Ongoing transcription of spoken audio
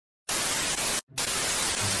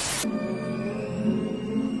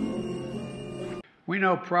We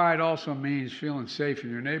know pride also means feeling safe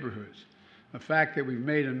in your neighborhoods. The fact that we've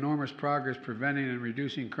made enormous progress preventing and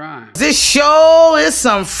reducing crime. This show is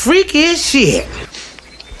some freaky shit.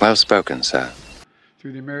 Well spoken, sir.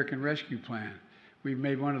 Through the American Rescue Plan, we've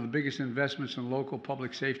made one of the biggest investments in local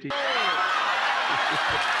public safety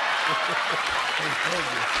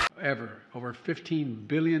ever. Over $15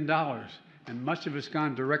 billion. And much of it's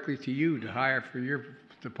gone directly to you to hire for your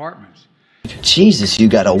departments. Jesus, you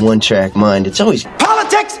got a one-track mind. It's always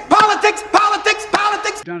politics, politics, politics,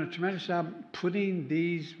 politics. You've done a tremendous job putting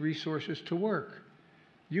these resources to work.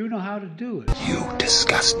 You know how to do it. You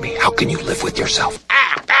disgust me. How can you live with yourself?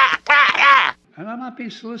 And I'm not being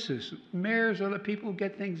solicitous. Mayors are the people who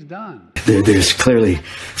get things done. There's clearly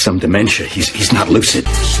some dementia. He's not lucid.